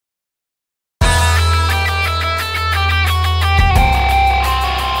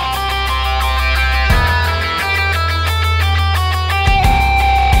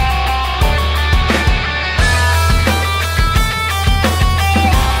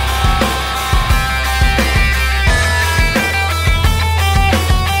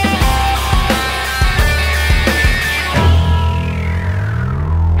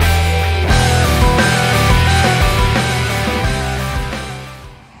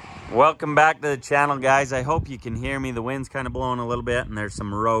Welcome back to the channel, guys. I hope you can hear me. The wind's kind of blowing a little bit and there's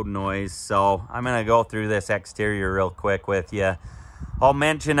some road noise, so I'm gonna go through this exterior real quick with you. I'll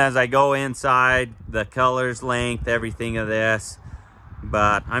mention as I go inside the colors, length, everything of this,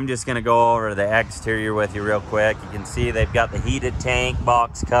 but I'm just gonna go over the exterior with you real quick. You can see they've got the heated tank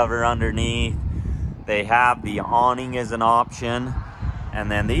box cover underneath. They have the awning as an option. And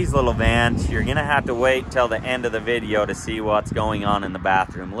then these little vents, you're gonna have to wait till the end of the video to see what's going on in the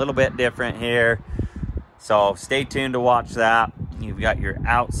bathroom. A little bit different here, so stay tuned to watch that. You've got your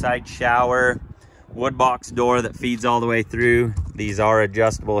outside shower, wood box door that feeds all the way through. These are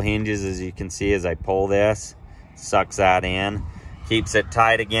adjustable hinges, as you can see as I pull this. Sucks that in. Keeps it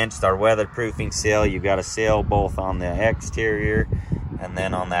tight against our weatherproofing sill. You've got a sill both on the exterior and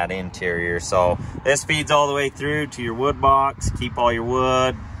then on that interior. So this feeds all the way through to your wood box. Keep all your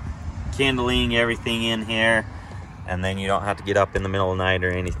wood, kindling, everything in here. And then you don't have to get up in the middle of the night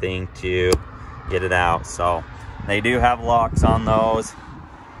or anything to get it out. So they do have locks on those.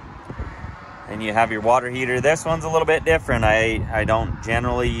 And you have your water heater. This one's a little bit different. I don't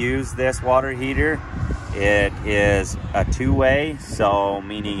generally use this water heater. It is a two-way, so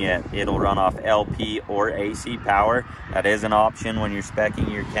meaning it'll run off LP or AC power. That is an option when you're speccing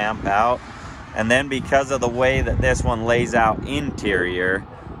your camp out. And then because of the way that this one lays out interior,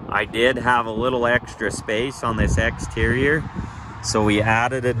 I did have a little extra space on this exterior. So we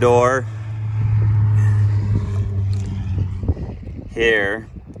added a door here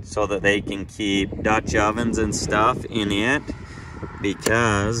so that they can keep Dutch ovens and stuff in it,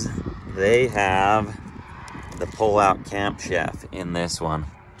 because they have the pull-out camp chef in this one.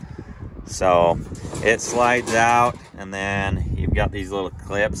 So it slides out, and then you've got these little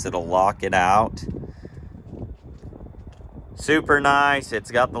clips that'll lock it out. Super nice.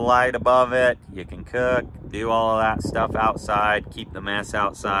 It's got the light above it. You can cook, do all of that stuff outside, keep the mess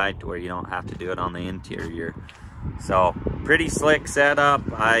outside to where you don't have to do it on the interior. So pretty slick setup.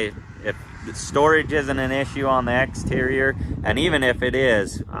 If the storage isn't an issue on the exterior, and even if it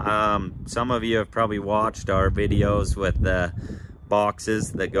is, some of you have probably watched our videos with the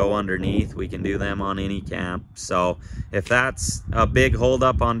boxes that go underneath. We can do them on any camp. So if that's a big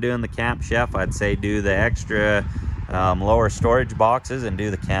holdup on doing the camp chef, I'd say do the extra lower storage boxes and do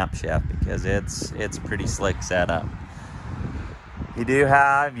the camp chef, because it's pretty slick setup. You do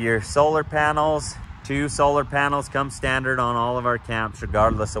have your solar panels. 2 solar panels come standard on all of our camps,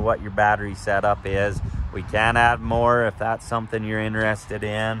 regardless of what your battery setup is. We can add more if that's something you're interested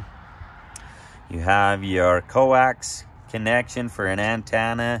in. You have your coax connection for an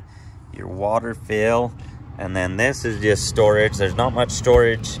antenna, your water fill, and then this is just storage. There's not much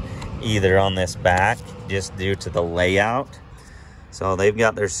storage either on this back, just due to the layout. So they've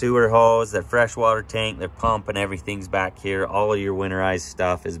got their sewer hose, their freshwater tank, their pump, and everything's back here. All of your winterized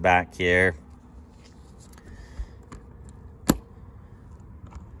stuff is back here.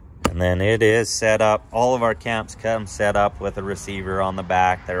 And then it is set up, all of our camps come set up with a receiver on the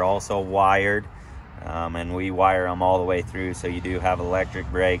back. They're also wired, and we wire them all the way through, so you do have electric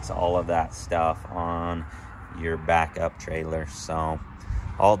brakes, all of that stuff on your backup trailer. So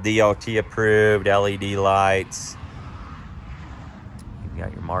all DOT approved, LED lights. You've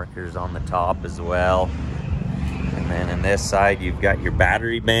got your markers on the top as well. And then in this side, you've got your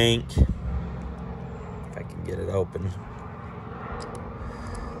battery bank. If I can get it open.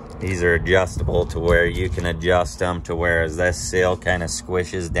 These are adjustable to where you can adjust them to where as this sill kind of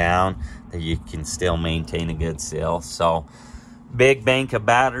squishes down, that you can still maintain a good sill. So big bank of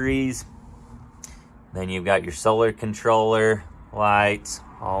batteries. Then you've got your solar controller, lights,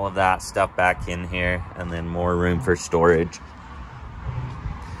 all of that stuff back in here, and then more room for storage.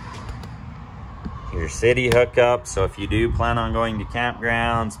 Your city hookup, so if you do plan on going to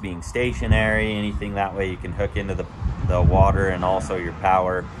campgrounds, being stationary, anything that way, you can hook into the water and also your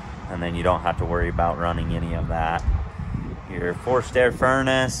power, and then you don't have to worry about running any of that. Your forced air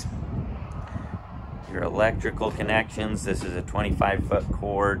furnace, your electrical connections. This is a 25-foot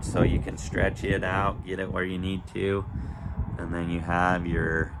cord, so you can stretch it out, get it where you need to. And then you have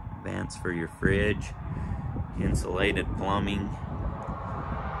your vents for your fridge, insulated plumbing.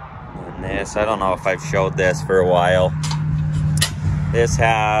 And this, I don't know if I've showed this for a while. This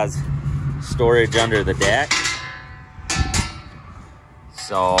has storage under the deck.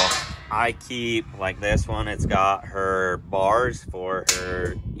 So I keep, like this one, it's got her bars for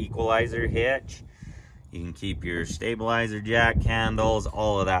her equalizer hitch. You can keep your stabilizer jack handles,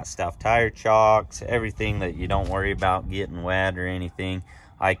 all of that stuff, tire chocks, everything that you don't worry about getting wet or anything.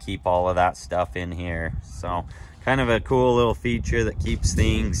 I keep all of that stuff in here. So kind of a cool little feature that keeps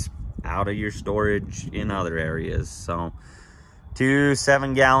things out of your storage in other areas. So 2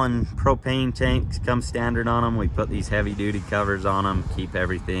 7-gallon propane tanks come standard on them. We put these heavy duty covers on them, keep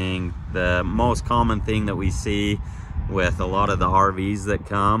everything. The most common thing that we see with a lot of the RVs that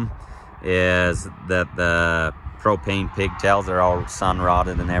come is that the propane pigtails are all sun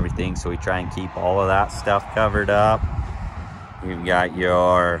rotted and everything, so we try and keep all of that stuff covered up. You've got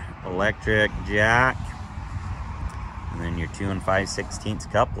your electric jack, and then your 2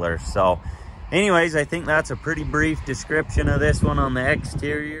 5/16 coupler. So anyways, I think that's a pretty brief description of this one on the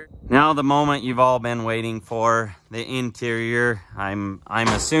exterior. Now the moment you've all been waiting for, the interior. I'm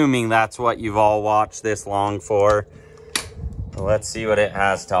assuming that's what you've all watched this long for. So let's see what it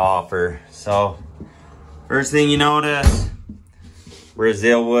has to offer. So first thing you notice,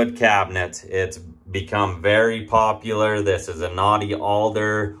 Brazil wood cabinets. It's become very popular. This is a knotty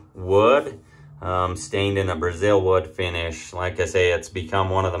alder wood, stained in a Brazil wood finish. Like I say, it's become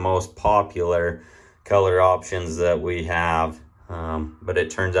one of the most popular color options that we have, but it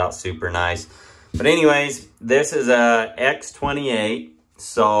turns out super nice. But anyways, this is a X28,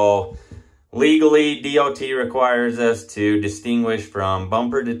 so legally DOT requires us to distinguish from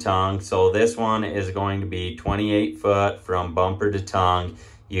bumper to tongue. So this one is going to be 28 foot from bumper to tongue.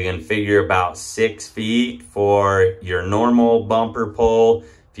 You can figure about 6 feet for your normal bumper pull.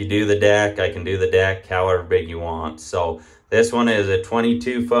 If you do the deck, I can do the deck however big you want. So this one is a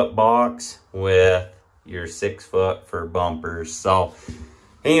 22 foot box with your 6 foot for bumpers. So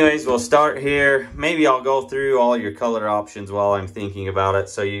anyways, we'll start here. Maybe I'll go through all your color options while I'm thinking about it.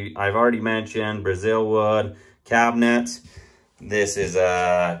 So I've already mentioned Brazil wood cabinets. This is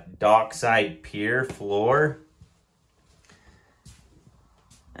a dockside pier floor.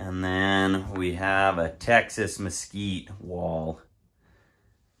 And then we have a Texas mesquite wall.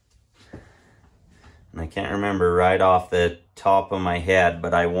 And I can't remember right off the top of my head,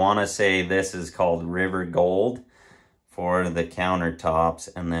 but I want to say this is called River Gold for the countertops.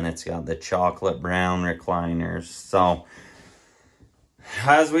 And then it's got the chocolate brown recliners. So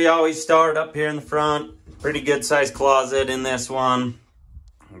as we always start up here in the front, pretty good sized closet in this one.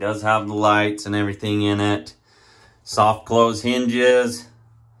 It does have the lights and everything in it. Soft close hinges.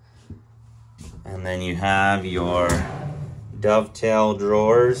 And then you have your dovetail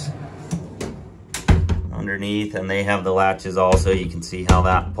drawers underneath, and they have the latches also. You can see how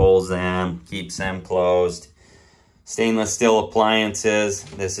that pulls them, keeps them closed. Stainless steel appliances.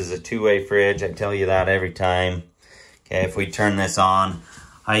 This is a 2-way fridge. I tell you that every time. Okay, if we turn this on,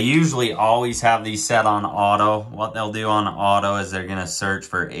 I usually always have these set on auto. What they'll do on auto is they're gonna search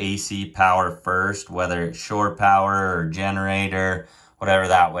for AC power first, whether it's shore power or generator, whatever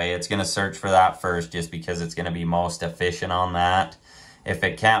that way. It's gonna search for that first just because it's gonna be most efficient on that. If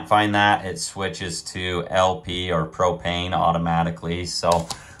it can't find that, it switches to LP or propane automatically. So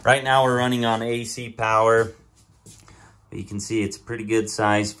right now we're running on AC power. But you can see it's a pretty good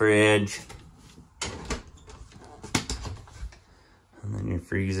size fridge. And then your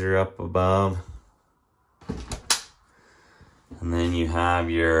freezer up above. And then you have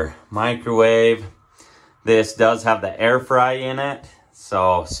your microwave. This does have the air fry in it.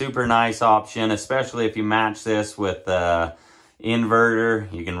 So super nice option, especially if you match this with the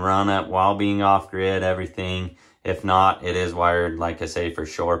inverter. You can run it while being off grid, everything. If not, it is wired, like I say, for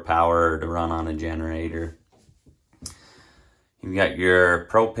shore power to run on a generator. You've got your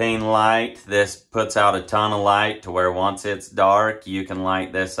propane light. This puts out a ton of light to where once it's dark, you can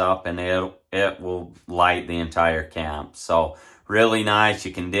light this up and it will light the entire camp. So really nice.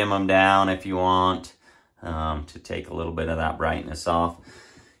 You can dim them down if you want. To take a little bit of that brightness off.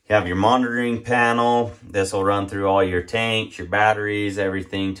 You have your monitoring panel. This will run through all your tanks, your batteries,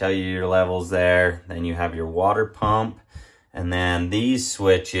 everything, tell you your levels there. Then you have your water pump. And then these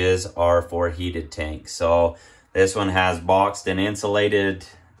switches are for heated tanks. So this one has boxed and insulated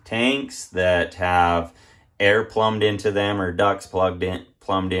tanks that have air plumbed into them or ducts plumbed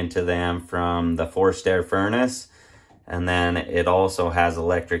into them from the forced air furnace. And then it also has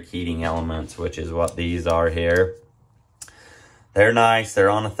electric heating elements, which is what these are here. They're nice. They're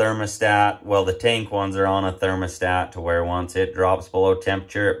on a thermostat. Well, the tank ones are on a thermostat to where once it drops below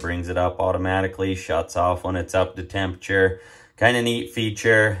temperature, it brings it up automatically, shuts off when it's up to temperature. Kind of neat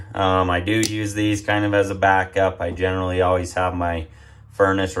feature. I do use these kind of as a backup. I generally always have my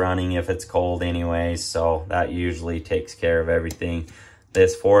furnace running if it's cold anyways, so that usually takes care of everything.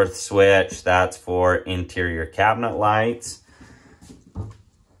 This fourth switch, that's for interior cabinet lights.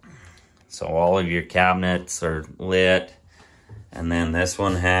 So all of your cabinets are lit. And then this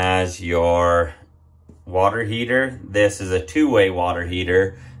one has your water heater. This is a 2-way water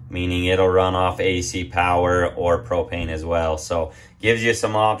heater, meaning it'll run off AC power or propane as well. So gives you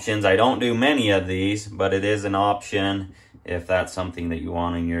some options. I don't do many of these, but it is an option if that's something that you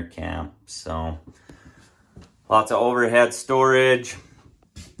want in your camp. So lots of overhead storage.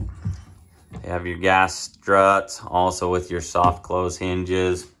 You have your gas struts, also with your soft close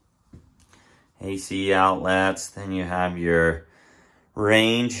hinges, AC outlets. Then you have your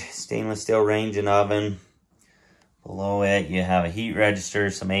range, stainless steel range and oven. Below it, you have a heat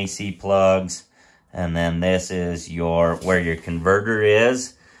register, some AC plugs, and then this is where your converter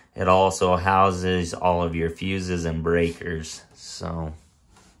is. It also houses all of your fuses and breakers. So,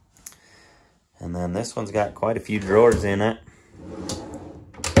 and then this one's got quite a few drawers in it.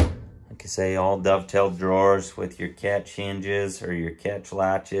 Like I say, all dovetailed drawers with your catch hinges or your catch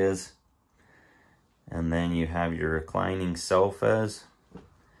latches. And then you have your reclining sofas.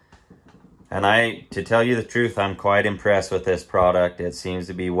 And to tell you the truth, I'm quite impressed with this product. It seems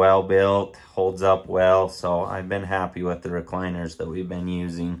to be well built, holds up well, so I've been happy with the recliners that we've been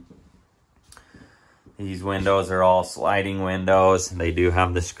using. These windows are all sliding windows. They do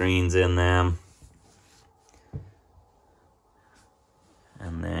have the screens in them.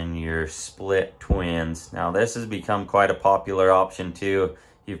 And then your split twins. Now this has become quite a popular option too.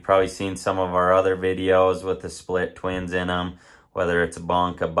 You've probably seen some of our other videos with the split twins in them, whether it's a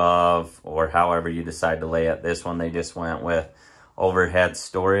bunk above or however you decide to lay it. This one they just went with overhead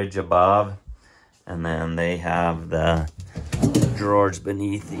storage above, and then they have the drawers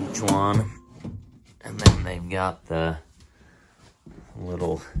beneath each one, and then they've got the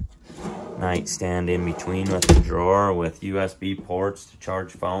little nightstand in between with the drawer with USB ports to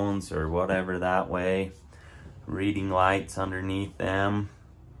charge phones or whatever that way. Reading lights underneath them.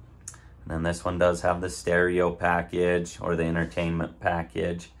 And then this one does have the stereo package or the entertainment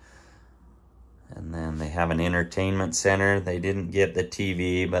package. And then they have an entertainment center. They didn't get the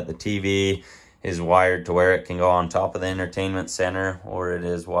TV, but the TV is wired to where it can go on top of the entertainment center, or it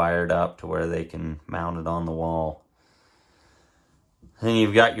is wired up to where they can mount it on the wall. Then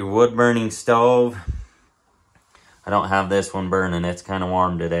you've got your wood burning stove. I don't have this one burning. It's kind of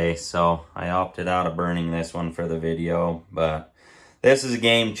warm today, so I opted out of burning this one for the video, but this is a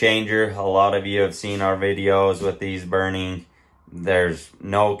game changer. A lot of you have seen our videos with these burning. There's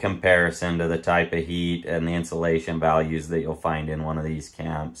no comparison to the type of heat and the insulation values that you'll find in one of these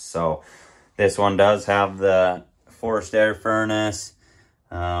camps. So this one does have the forced air furnace,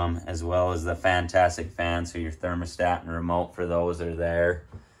 as well as the fantastic fan, so your thermostat and remote for those are there.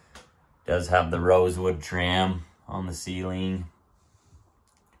 Does have the rosewood trim on the ceiling.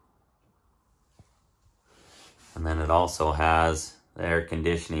 And then it also has the air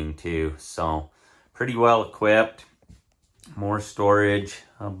conditioning too, so pretty well equipped. More storage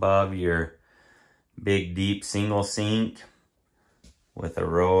above your big deep single sink with a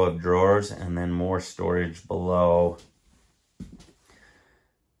row of drawers, and then more storage below.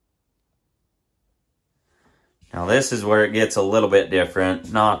 Now this is where it gets a little bit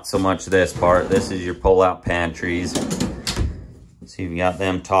different. Not so much this part. This is your pull-out pantries. So you've got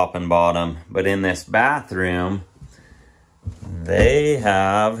them top and bottom. But in this bathroom, they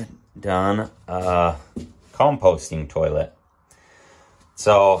have done a composting toilet.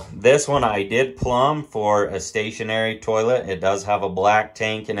 So this one I did plumb for a stationary toilet. It does have a black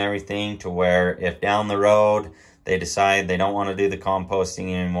tank and everything, to where if down the road they decide they don't want to do the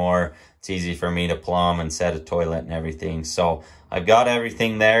composting anymore, it's easy for me to plumb and set a toilet and everything. So I've got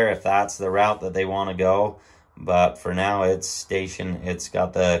everything there if that's the route that they want to go. But for now, it's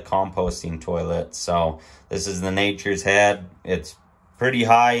got the composting toilet. So this is the Nature's Head. It's pretty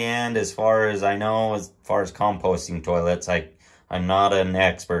high end as far as I know, as far as composting toilets. I'm not an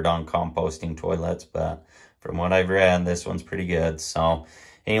expert on composting toilets, but from what I've read, this one's pretty good. So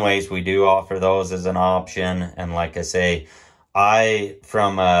anyways, we do offer those as an option. And like I say,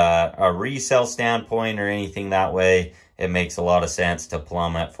 from a resale standpoint or anything that way, it makes a lot of sense to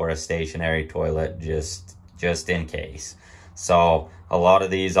plumb it for a stationary toilet just in case. So a lot of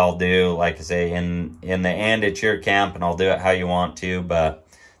these I'll do, like I say, in the end, it's your camp and I'll do it how you want to, but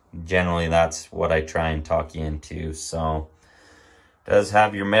generally that's what I try and talk you into. So does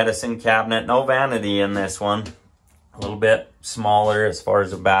have your medicine cabinet. No vanity in this one. A little bit smaller as far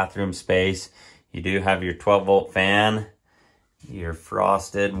as the bathroom space. You do have your 12-volt fan, your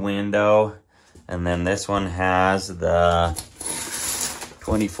frosted window, and then this one has the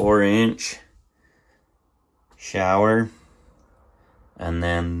 24-inch shower. And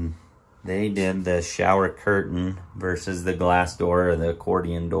then they did the shower curtain versus the glass door or the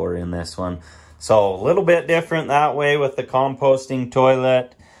accordion door in this one. So a little bit different that way with the composting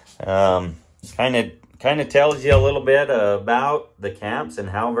toilet. Kind of tells you a little bit about the camps and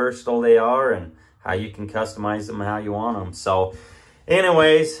how versatile they are and how you can customize them how you want them. So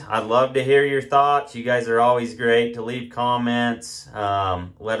Anyways, I'd love to hear your thoughts. You guys are always great to leave comments.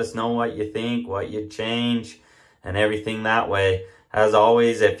 Let us know what you think, what you'd change, and everything that way. As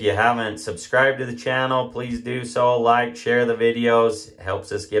always, if you haven't subscribed to the channel, please do so. Like, share the videos. It helps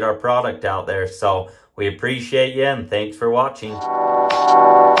us get our product out there. So we appreciate you, and thanks for watching.